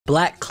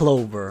Black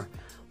Clover,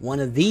 one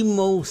of the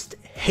most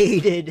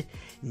hated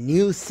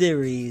new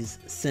series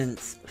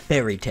since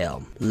Fairy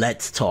Tail.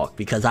 Let's talk,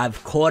 because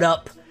I've caught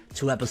up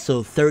to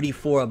episode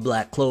 34 of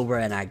Black Clover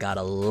and I got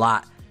a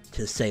lot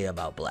to say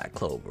about Black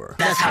Clover.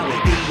 That's how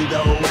it be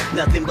though,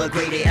 nothing but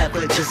great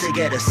effort just to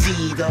get a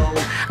C though.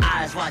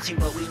 Eyes watching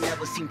but we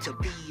never seem to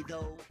be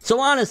though. So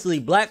honestly,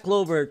 Black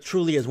Clover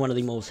truly is one of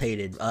the most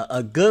hated.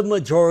 A good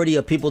majority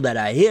of people that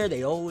I hear,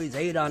 they always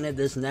hate on it,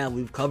 this and that.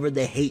 We've covered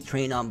the hate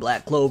train on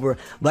Black Clover,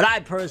 but I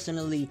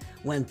personally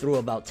went through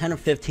about 10 or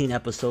 15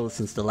 episodes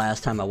since the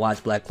last time I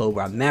watched Black Clover.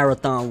 I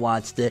marathon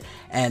watched it,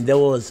 and there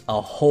was a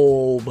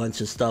whole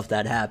bunch of stuff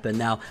that happened.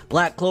 Now,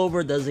 Black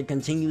Clover, does it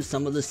continue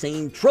some of the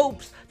same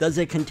tropes? Does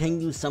it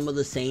continue some of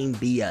the same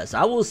BS?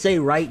 I will say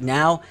right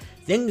now,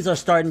 things are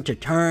starting to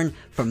turn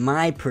from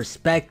my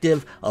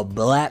perspective of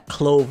Black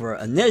Clover.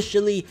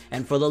 Initially,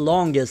 and for the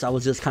longest, I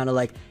was just kind of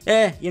like,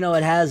 you know,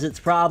 it has its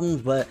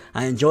problems, but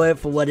I enjoy it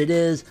for what it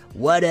is,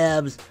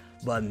 whatevs.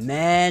 But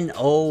man,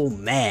 oh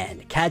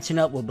man, catching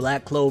up with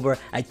Black Clover,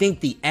 I think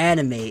the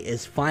anime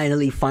is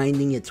finally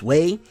finding its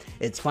way.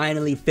 It's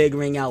finally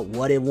figuring out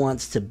what it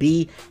wants to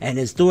be, and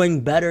it's doing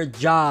a better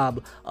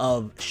job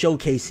of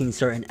showcasing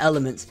certain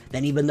elements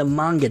than even the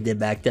manga did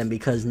back then.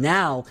 Because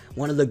now,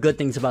 one of the good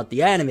things about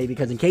the anime,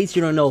 because in case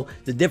you don't know,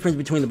 the difference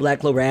between the Black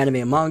Clover anime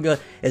and manga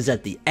is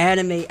that the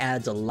anime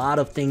adds a lot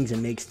of things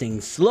and makes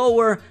things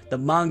slower. The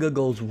manga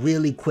goes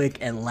really quick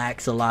and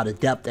lacks a lot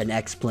of depth and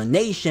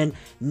explanation.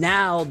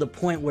 Now, the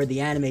point where the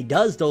anime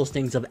does those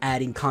things of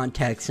adding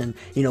context and,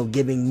 you know,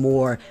 giving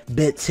more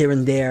bits here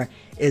and there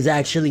is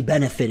actually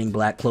benefiting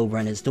Black Clover,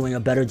 and it's doing a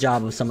better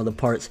job of some of the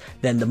parts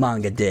than the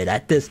manga did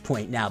at this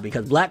point now,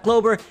 because Black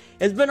Clover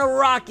has been a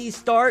rocky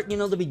start. You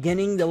know, the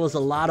beginning, there was a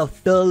lot of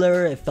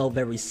filler. It felt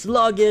very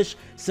sluggish,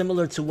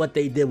 similar to what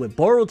they did with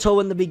Boruto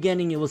in the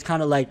beginning. It was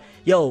kind of like,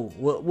 yo,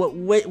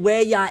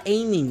 where y'all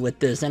aiming with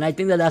this? And I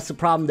think that that's the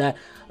problem that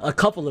a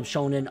couple of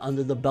shonen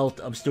under the belt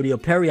of Studio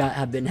Pierrot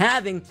have been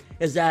having,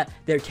 is that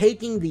they're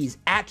taking these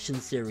action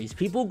series.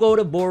 People go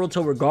to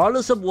Boruto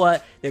regardless of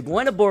what. They're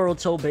going to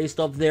Boruto based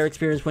off their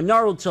experience with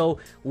Naruto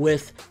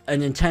with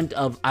an intent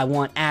of, I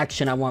want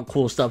action, I want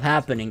cool stuff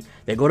happening.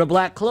 They go to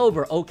Black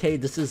Clover, okay,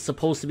 this is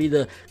supposed to be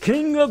the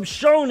King of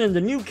Shonen,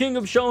 the new King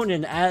of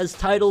Shonen, as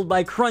titled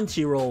by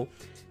Crunchyroll.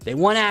 They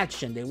want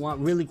action, they want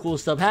really cool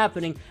stuff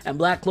happening, and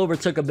Black Clover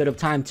took a bit of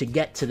time to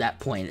get to that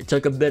point. It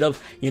took a bit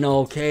of, you know,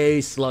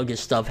 okay, sluggish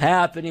stuff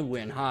happening,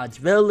 we're in Hodge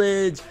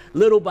Village,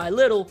 little by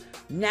little.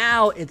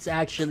 Now it's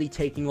actually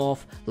taking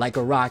off like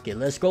a rocket.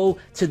 Let's go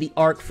to the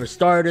arc for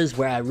starters,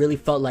 where I really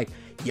felt like,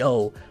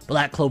 yo,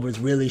 Black Clover is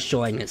really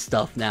showing its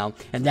stuff now.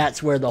 And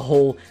that's where the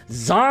whole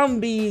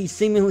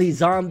seemingly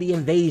zombie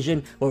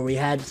invasion, where we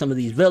had some of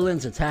these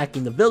villains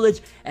attacking the village,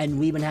 and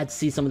we even had to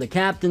see some of the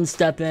captains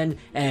step in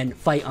and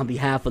fight on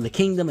behalf of the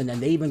kingdom, and then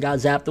they even got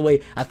zapped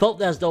away. I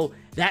felt as though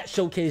that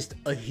showcased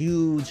a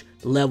huge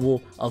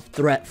level of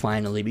threat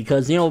finally,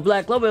 because, you know,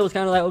 Black Clover was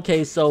kind of like,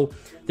 okay, so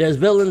there's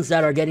villains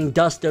that are getting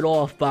dusted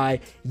off by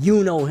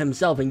Yuno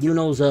himself, and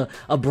Yuno's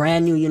a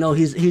brand new, you know,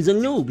 he's a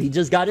noob. He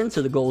just got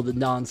into the Golden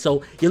Dawn.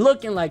 So you're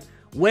looking like,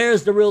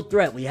 where's the real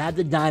threat? We had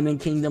the Diamond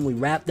Kingdom, we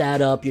wrapped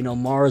that up, you know,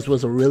 Mars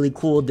was a really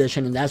cool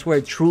addition, and that's where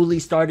it truly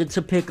started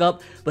to pick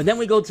up. But then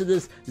we go to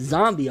this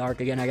zombie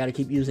arc, again, I gotta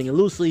keep using it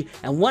loosely,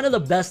 and one of the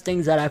best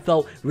things that I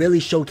felt really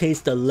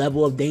showcased the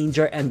level of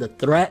danger and the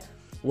threat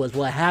was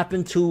what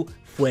happened to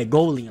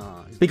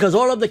Fuegoleon. Because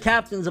all of the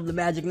captains of the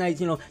Magic Knights,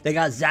 you know, they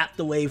got zapped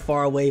away,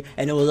 far away,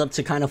 and it was up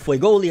to kind of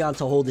Fuegoleon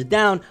to hold it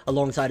down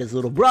alongside his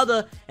little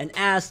brother and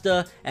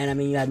Asta. And I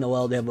mean, you had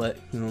Noel there, but,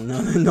 you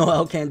know,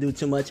 Noel can't do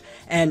too much.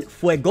 And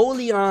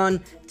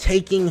Fuegoleon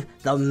taking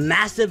the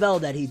massive L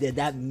that he did,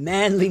 that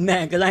manly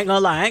man, because I ain't gonna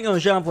lie, I ain't gonna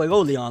shit on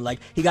Fuegoleon. Like,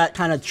 he got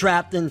kind of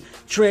trapped and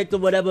tricked or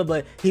whatever,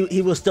 but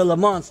he was still a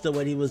monster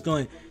what he was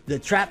doing. The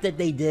trap that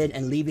they did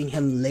and leaving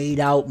him laid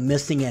out,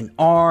 missing an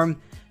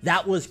arm,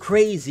 that was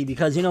crazy,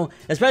 because, you know,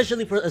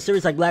 especially for a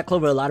series like Black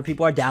Clover, a lot of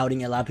people are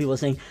doubting it. A lot of people are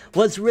saying,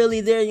 what's really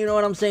there, you know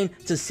what I'm saying?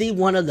 To see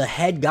one of the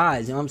head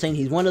guys, you know what I'm saying?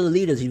 He's one of the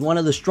leaders, he's one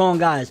of the strong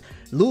guys,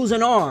 lose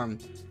an arm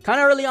kind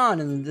of early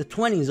on in the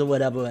 20s or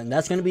whatever, and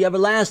that's going to be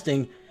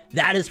everlasting.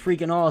 That is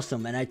freaking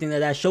awesome, and I think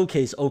that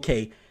showcased,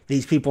 okay,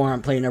 these people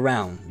aren't playing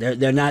around.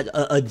 They're not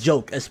a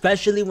joke,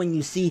 especially when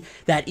you see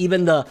that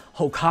even the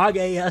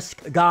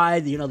Hokage-esque guy,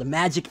 you know, the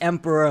Magic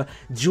Emperor,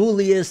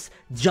 Julius,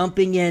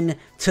 jumping in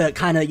to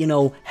kind of, you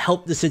know,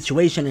 help the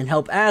situation and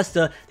help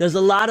Asta. There's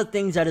a lot of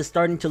things that is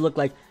starting to look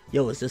like,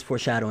 yo, is this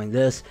foreshadowing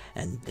this?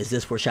 And is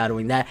this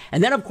foreshadowing that?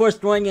 And then, of course,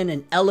 throwing in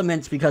an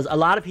elements, because a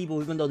lot of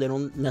people, even though they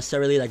don't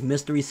necessarily like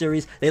mystery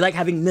series, they like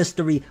having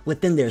mystery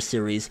within their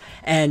series.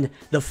 And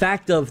the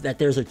fact of that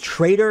there's a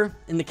traitor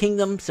in the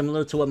kingdom,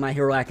 similar to what My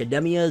Hero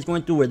Academia is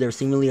going through, where there's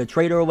seemingly a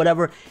traitor or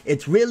whatever,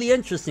 it's really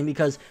interesting,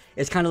 because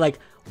it's kind of like,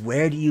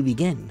 where do you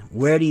begin?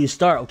 Where do you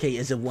start? Okay,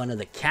 is it one of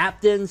the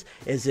captains?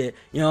 Is it,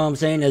 you know what I'm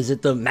saying? Is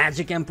it the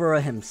Magic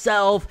Emperor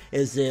himself?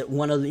 Is it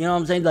one of the, you know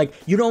what I'm saying? Like,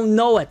 you don't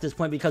know at this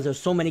point, because there's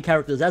so many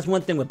characters. That's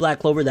one thing with Black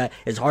Clover that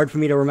is hard for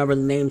me to remember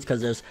the names, because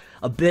there's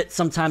a bit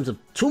sometimes of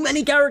too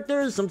many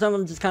characters. Sometimes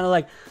I'm just kind of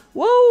like,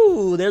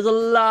 whoa, there's a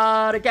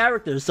lot of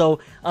characters. So,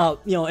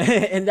 you know,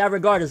 in that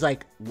regard, it's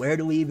like, where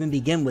do we even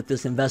begin with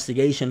this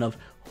investigation of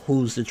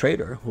who's the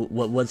traitor,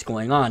 what's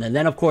going on? And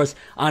then, of course,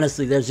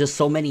 honestly, there's just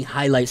so many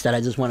highlights that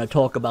I just want to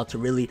talk about to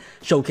really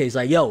showcase,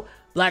 like, yo,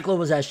 Black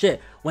Clover's that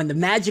shit. When the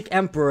Magic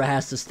Emperor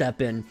has to step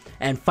in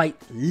and fight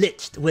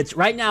Lich, which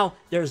right now,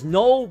 there's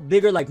no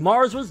bigger, like,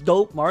 Mars was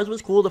dope, Mars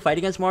was cool, the fight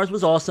against Mars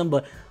was awesome,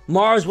 but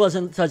Mars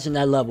wasn't touching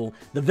that level.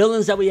 The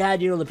villains that we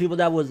had, you know, the people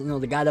that was, you know,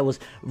 the guy that was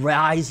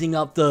rising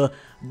up the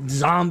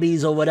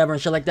zombies or whatever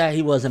and shit like that,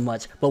 he wasn't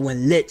much. But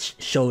when Lich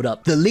showed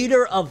up, the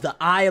leader of the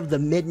Eye of the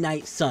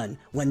Midnight Sun,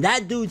 when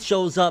that dude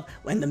shows up,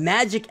 when the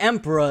Magic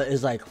Emperor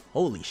is like,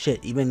 holy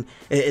shit, even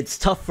it's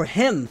tough for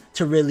him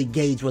to really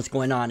gauge what's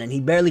going on, and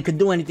he barely could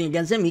do anything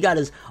against him. He got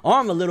his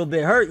arm a little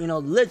bit hurt, you know,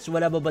 Lich,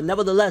 whatever, but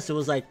nevertheless, it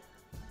was like,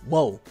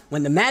 whoa.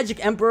 When the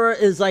Magic Emperor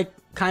is like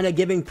kind of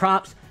giving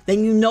props,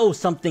 then you know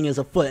something is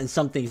afoot and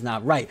something's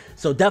not right.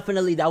 So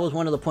definitely that was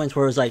one of the points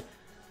where it was like,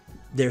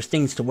 there's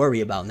things to worry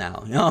about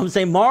now. You know what I'm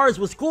saying? Mars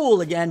was cool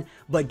again,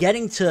 but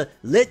getting to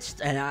Lich,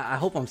 and I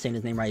hope I'm saying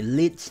his name right,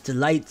 Lich to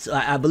Lights,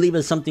 I believe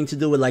it's something to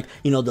do with, like,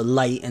 you know, the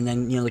light and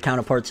then, you know, the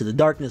counterpart to the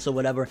darkness or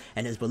whatever,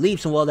 and his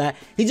beliefs and all that.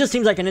 He just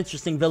seems like an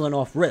interesting villain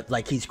off rip.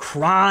 Like, he's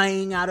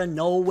crying out of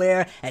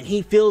nowhere, and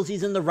he feels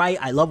he's in the right.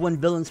 I love when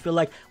villains feel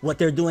like what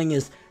they're doing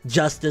is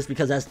justice,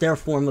 because that's their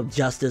form of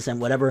justice, and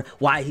whatever,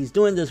 why he's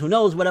doing this, who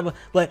knows, whatever.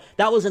 But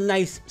that was a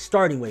nice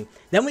starting way.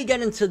 Then we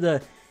get into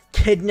the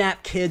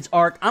kidnap kids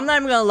arc. I'm not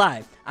even gonna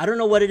lie, I don't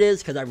know what it is,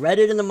 because I read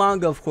it in the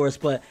manga, of course,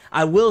 but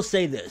I will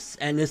say this,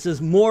 and this is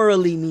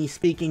morally me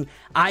speaking,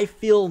 I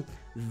feel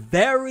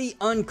very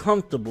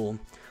uncomfortable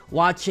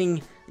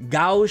watching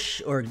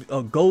Gauche or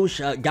Gauche,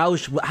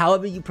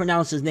 however you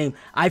pronounce his name.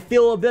 I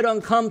feel a bit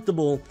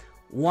uncomfortable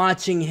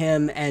watching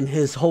him and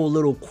his whole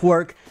little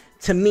quirk.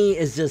 To me,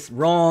 is just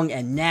wrong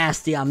and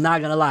nasty. I'm not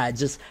gonna lie.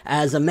 Just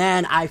as a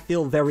man, I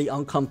feel very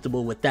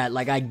uncomfortable with that.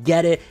 Like, I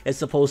get it. It's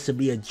supposed to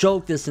be a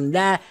joke, this and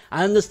that.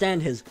 I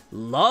understand his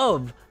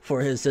love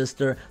for his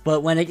sister,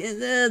 but when the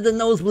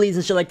nosebleeds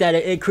and shit like that,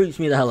 it creeps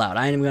me the hell out.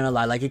 I ain't even gonna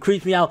lie. Like, it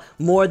creeps me out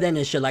more than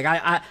this shit. Like,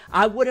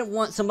 I wouldn't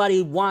want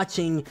somebody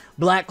watching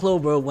Black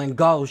Clover when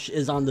Gauche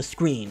is on the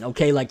screen,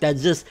 okay? Like,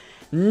 that's just...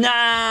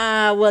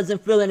 Nah, I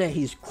wasn't feeling it.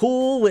 He's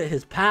cool with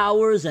his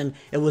powers, and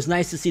it was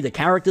nice to see the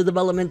character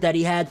development that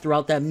he had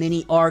throughout that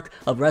mini arc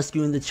of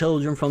rescuing the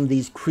children from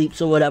these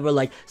creeps or whatever.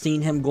 Like,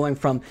 seeing him going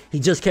from, he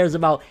just cares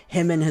about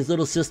him and his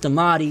little sister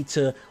Madi,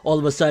 to all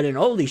of a sudden,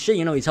 holy shit,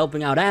 you know, he's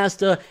helping out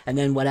Asta, and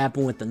then what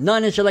happened with the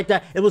nun and shit like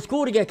that. It was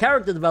cool to get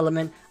character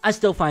development. I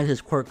still find his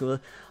quirk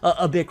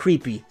a bit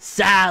creepy.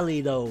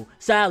 Sally, though.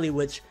 Sally,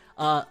 which,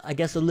 I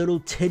guess a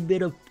little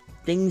tidbit of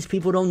things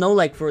people don't know,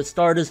 like, for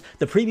starters,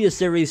 the previous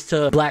series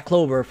to Black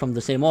Clover from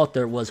the same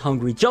author was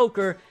Hungry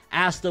Joker.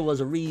 Asta was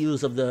a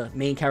reuse of the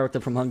main character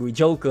from Hungry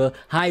Joker,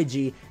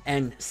 Haiji,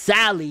 and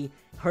Sally,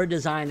 her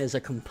design is a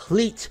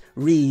complete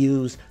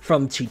reuse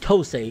from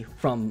Chitose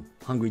from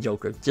Hungry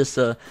Joker. Just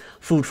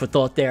food for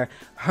thought there.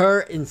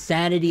 Her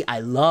insanity, I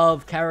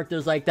love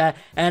characters like that,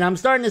 and I'm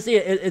starting to see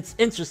it. It's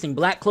interesting.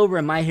 Black Clover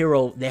and My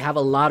Hero, they have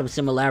a lot of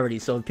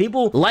similarities. So if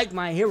people like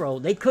My Hero,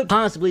 they could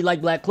possibly like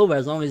Black Clover,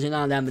 as long as you're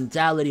not in that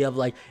mentality of,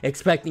 like,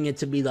 expecting it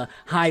to be the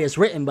highest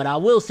written. But I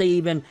will say,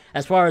 even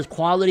as far as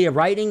quality of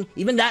writing,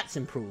 even that's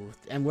improved,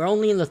 and we're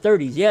only in the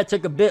 30s. Yeah, it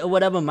took a bit or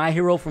whatever. My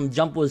Hero from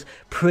Jump was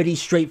pretty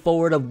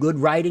straightforward of good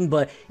writing,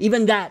 but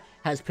even that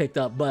has picked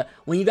up. But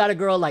when you got a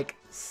girl like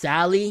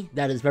Sally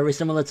that is very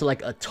similar to,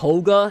 like, a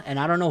Toga, and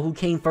I don't know who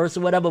came first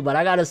or whatever, but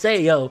I gotta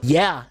say, yo,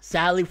 yeah,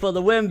 Sally for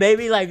the win,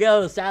 baby. Like,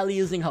 yo, Sally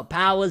using her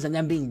powers and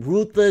then being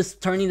ruthless,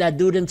 turning that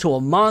dude into a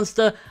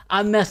monster.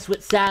 I mess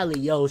with Sally,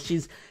 yo.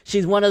 She's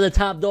one of the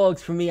top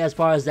dogs for me as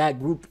far as that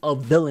group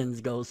of villains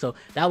go. So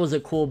that was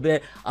a cool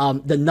bit.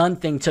 The nun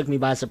thing took me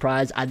by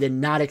surprise. I did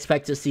not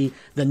expect to see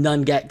the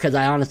nun get, because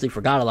I honestly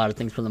forgot a lot of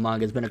things from the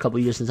manga. It's been a couple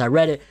years since I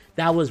read it.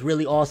 That was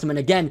really awesome, and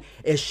again,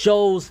 it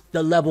shows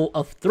the level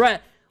of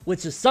threat,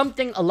 which is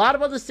something a lot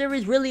of other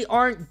series really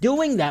aren't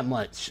doing that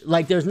much.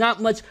 Like, there's not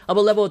much of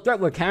a level of threat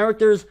where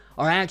characters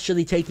are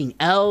actually taking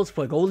L's,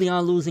 for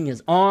Goleon losing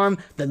his arm,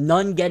 the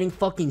nun getting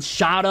fucking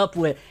shot up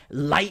with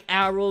light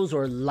arrows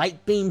or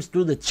light beams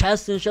through the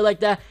chest and shit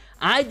like that.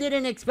 I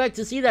didn't expect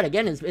to see that.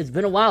 Again, it's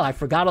been a while. I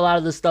forgot a lot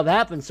of this stuff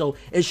happened, so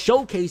it's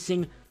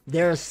showcasing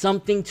there's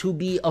something to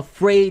be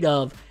afraid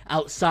of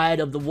outside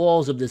of the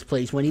walls of this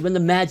place, when even the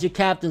magic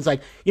captains,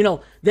 like, you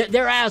know,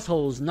 they're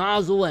assholes.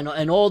 Nozzle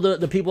and all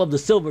the people of the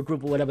Silver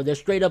Group or whatever, they're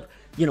straight up,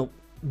 you know,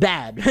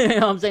 bad. You know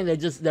what I'm saying?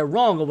 They're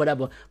wrong or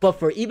whatever. But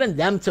for even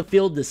them to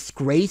feel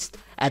disgraced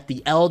at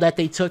the L that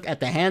they took at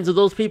the hands of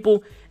those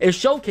people, it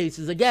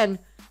showcases, again,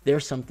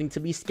 there's something to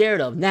be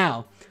scared of.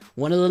 Now,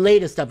 one of the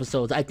latest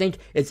episodes, I think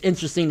it's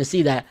interesting to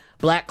see that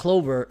Black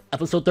Clover,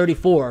 episode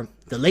 34,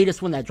 the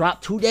latest one that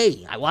dropped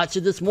today, I watched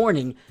it this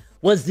morning,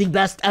 was the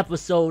best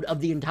episode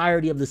of the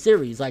entirety of the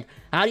series. Like,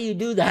 how do you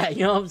do that?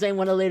 You know what I'm saying?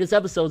 One of the latest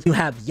episodes, you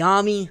have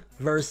Yami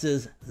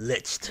versus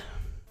Lich.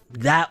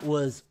 That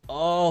was,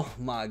 oh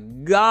my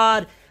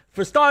god.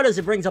 for starters,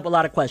 it brings up a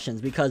lot of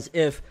questions, because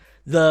if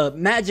the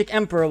Magic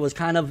Emperor was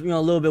kind of, a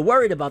little bit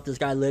worried about this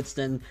guy Lich,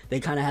 then they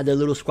kind of had their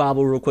little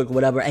squabble real quick or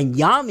whatever, and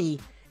Yami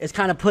is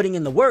kind of putting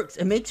in the works,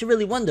 it makes you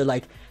really wonder,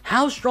 like,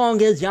 how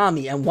strong is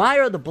Yami, and why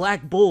are the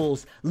Black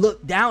Bulls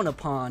looked down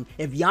upon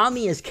if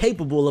Yami is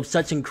capable of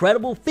such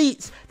incredible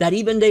feats that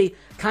even they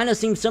kind of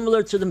seem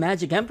similar to the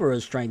Magic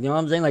Emperor's strength? You know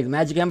what I'm saying? Like, the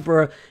Magic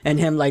Emperor and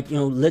him, like,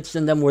 Lich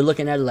and them were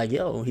looking at it like,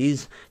 yo,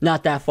 he's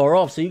not that far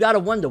off. So you gotta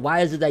wonder,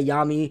 why is it that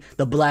Yami,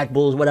 the Black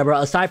Bulls, whatever,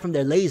 aside from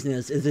their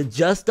laziness, is it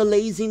just the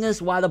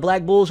laziness why the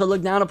Black Bulls are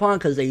looked down upon?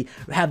 Because they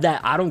have that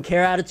I don't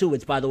care attitude,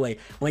 which, by the way,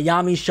 when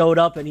Yami showed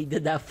up and he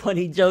did that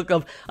funny joke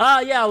of,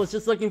 yeah, I was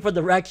just looking for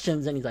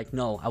directions, and he's like,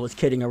 no, I was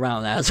kidding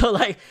around that. So,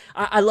 like,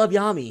 I love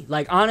Yami.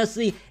 Like,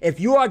 honestly, if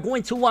you are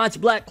going to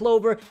watch Black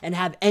Clover and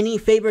have any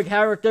favorite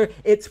character,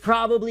 it's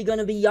probably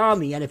gonna be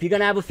Yami. And if you're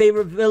gonna have a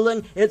favorite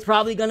villain, it's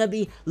probably gonna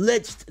be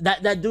Lich.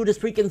 That dude is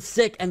freaking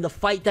sick, and the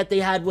fight that they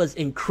had was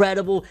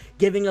incredible,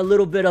 giving a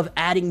little bit of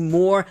adding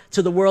more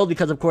to the world,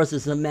 because of course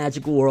this is a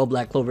magical world.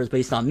 Black Clover is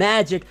based on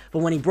magic, but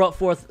when he brought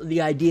forth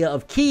the idea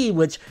of ki,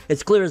 which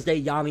it's clear as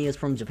day Yami is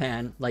from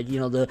Japan, like,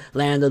 the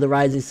land of the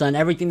rising sun,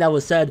 everything that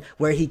was said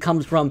where he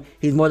comes from,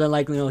 he's more than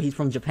likely, he's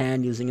from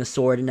Japan, using a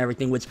sword and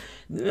everything, which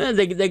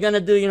they're gonna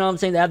do, what I'm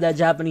saying, they have that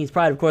Japanese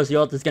pride. Of course, the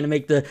author's gonna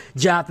make the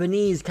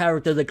Japanese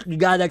character, the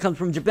guy that comes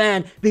from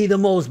Japan, be the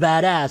most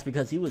badass,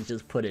 because he was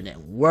just putting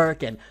in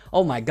work, and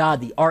oh my god,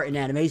 the art and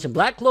animation.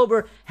 Black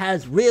Clover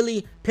has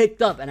really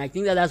picked up, and I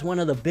think that that's one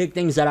of the big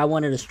things that I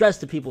wanted to stress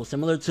to people,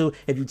 similar to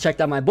if you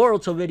checked out my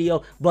Boruto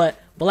video. But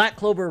Black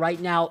Clover right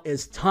now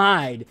is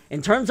tied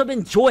in terms of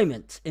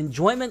enjoyment,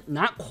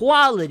 not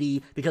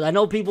quality, because I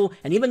know people,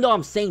 and even though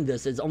I'm saying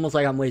this, it's almost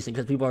like I'm wasting,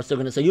 because people are still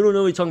gonna say, you don't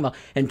know what you're talking about.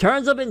 In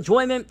terms of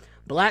enjoyment,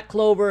 Black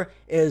Clover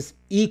is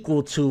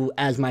equal to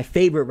as my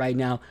favorite right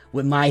now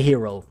with My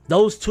Hero.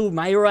 Those two,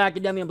 My Hero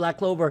Academia and Black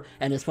Clover,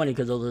 and it's funny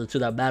because those are the two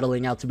that are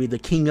battling out to be the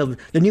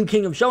new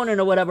king of shonen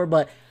or whatever,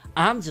 but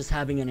I'm just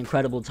having an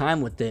incredible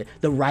time with it.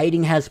 The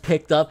writing has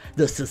picked up,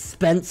 the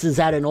suspense is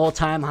at an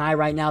all-time high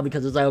right now,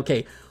 because it's like,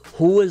 okay,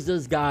 who is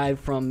this guy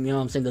from,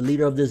 the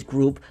leader of this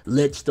group,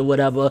 Lich or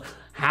whatever?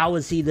 How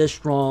is he this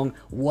strong?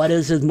 What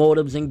is his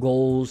motives and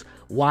goals?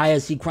 Why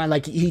is he crying?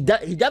 Like, he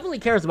definitely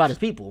cares about his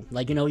people.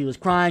 Like, he was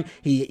crying.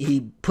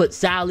 He put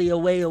Sally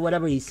away or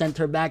whatever. He sent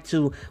her back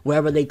to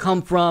wherever they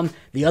come from.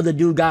 The other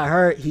dude got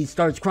hurt. He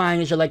starts crying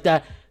and shit like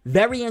that.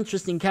 Very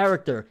interesting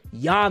character.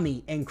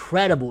 Yami,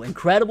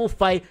 incredible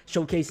fight,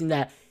 showcasing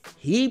that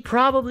he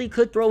probably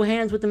could throw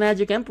hands with the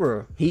Magic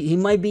Emperor. He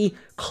might be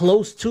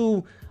close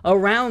to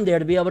around there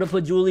to be able to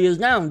put Julius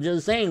down,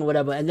 just saying,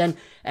 whatever. And then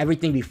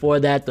everything before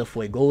that, the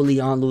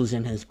Fuegoleon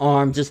losing his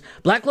arm, just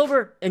Black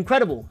Clover,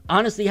 incredible.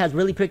 Honestly, has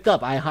really picked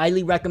up. I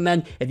highly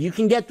recommend, if you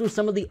can get through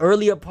some of the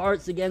earlier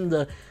parts, again,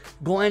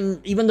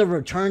 even the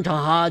return to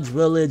Hodge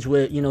Village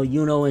with,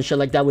 Yuno and shit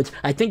like that, which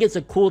I think it's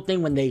a cool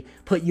thing when they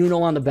put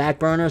Yuno on the back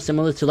burner,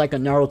 similar to like a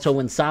Naruto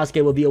when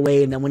Sasuke will be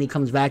away, and then when he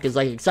comes back, it's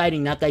like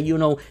exciting. Not that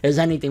Yuno is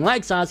anything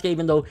like Sasuke,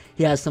 even though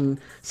he has some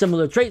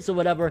similar traits or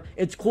whatever.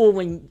 It's cool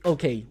when,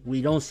 okay,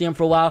 we don't see him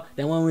for a while,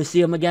 then when we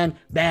see him again,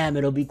 bam,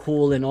 it'll be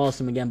cool and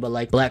awesome again. But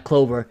like Black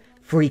Clover,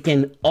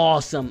 freaking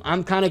awesome.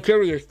 I'm kind of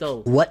curious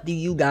though, what do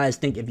you guys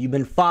think? If you've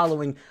been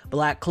following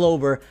Black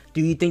Clover,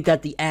 do you think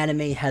that the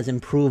anime has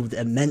improved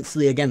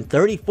immensely? Again,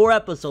 34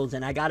 episodes,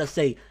 and I gotta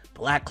say,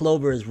 Black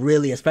Clover is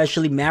really,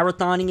 especially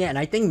marathoning it, and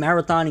I think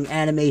marathoning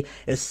anime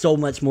is so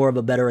much more of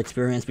a better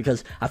experience,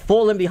 because I've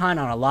fallen behind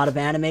on a lot of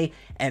anime,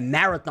 and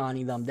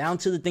marathoning them down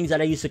to the things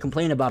that I used to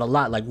complain about a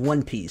lot, like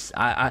One Piece.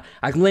 I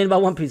complain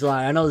about One Piece a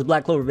lot. I know this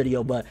Black Clover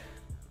video, but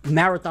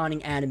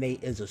marathoning anime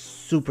is a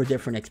super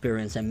different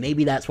experience, and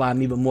maybe that's why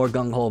I'm even more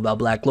gung-ho about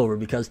Black Clover,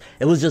 because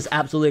it was just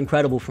absolutely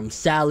incredible, from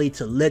Sally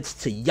to Lich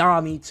to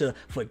Yami to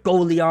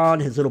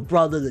Fuegoleon, his little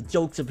brother, the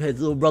jokes of his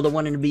little brother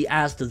wanting to be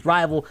Asta's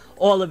rival,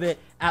 all of it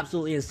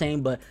absolutely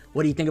insane. But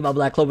what do you think about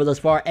Black Clover thus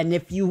far? And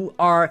if you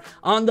are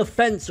on the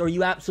fence or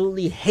you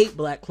absolutely hate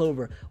Black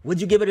Clover,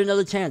 would you give it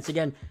another chance?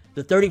 Again,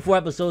 the 34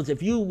 episodes,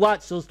 if you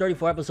watch those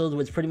 34 episodes,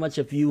 which pretty much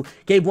if you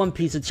gave One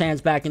Piece a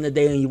chance back in the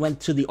day and you went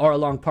to the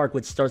Arlong Park,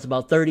 which starts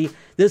about 30,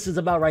 this is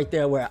about right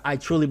there where I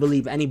truly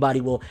believe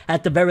anybody will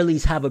at the very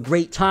least have a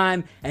great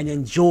time and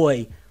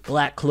enjoy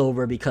Black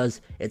Clover,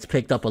 because it's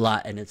picked up a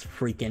lot and it's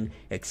freaking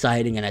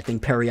exciting. And I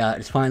think Period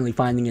is finally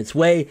finding its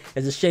way.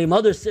 It's a shame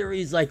other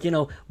series like,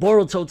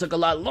 Boruto took a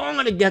lot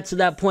longer to get to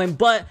that point,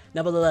 but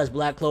nevertheless,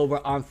 Black Clover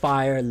on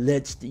fire.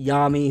 Lich,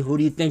 Yami, who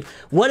do you think,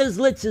 what is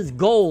Lich's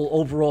goal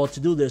overall to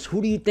do this?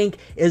 Who do you think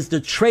is the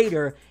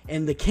traitor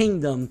in the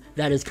kingdom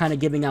that is kind of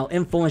giving out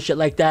info and shit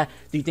like that?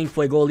 Do you think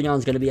Fuegoleon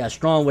is going to be as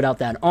strong without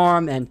that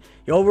arm? And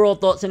your overall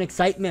thoughts and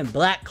excitement.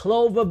 Black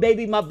Clover,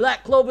 baby, my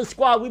Black Clover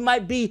squad. We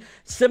might be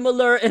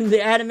similar in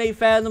the anime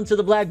fandom to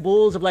the Black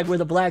Bulls, of like we're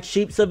the black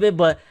sheeps of it,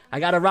 but I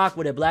gotta rock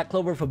with it. Black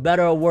Clover, for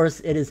better or worse,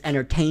 it is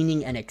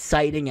entertaining and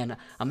exciting, and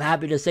I'm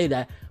happy to say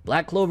that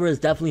Black Clover is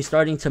definitely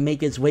starting to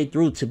make its way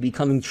through to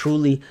becoming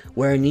truly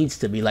where it needs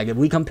to be. Like, if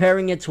we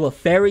comparing it to a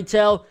fairy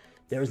tale,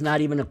 there's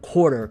not even a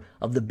quarter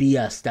of the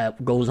BS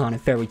that goes on in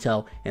fairy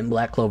tale and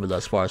Black Clover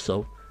thus far.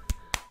 So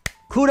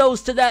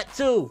kudos to that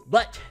too.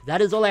 But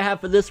that is all I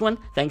have for this one.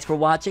 Thanks for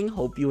watching.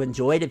 Hope you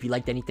enjoyed. If you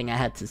liked anything I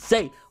had to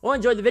say or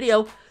enjoyed the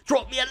video,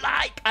 drop me a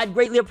like. I'd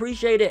greatly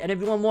appreciate it. And if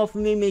you want more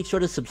from me, make sure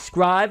to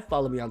subscribe.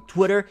 Follow me on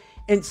Twitter,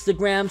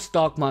 Instagram,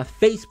 stalk my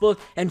Facebook,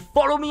 and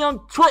follow me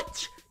on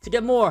Twitch to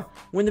get more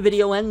when the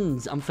video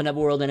ends. I'm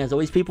ForneverWorld, and as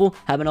always, people,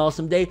 have an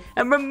awesome day.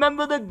 And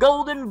remember the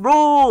golden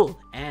rule: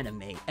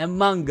 anime and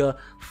manga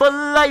for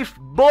life,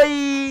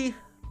 boy.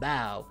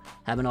 Bow.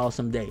 Have an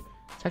awesome day.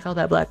 Check out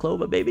that Black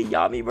Clover, baby.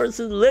 Yami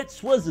versus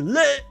Lich was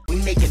lit.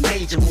 We making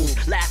major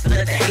moves, laughing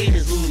at the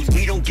haters lose.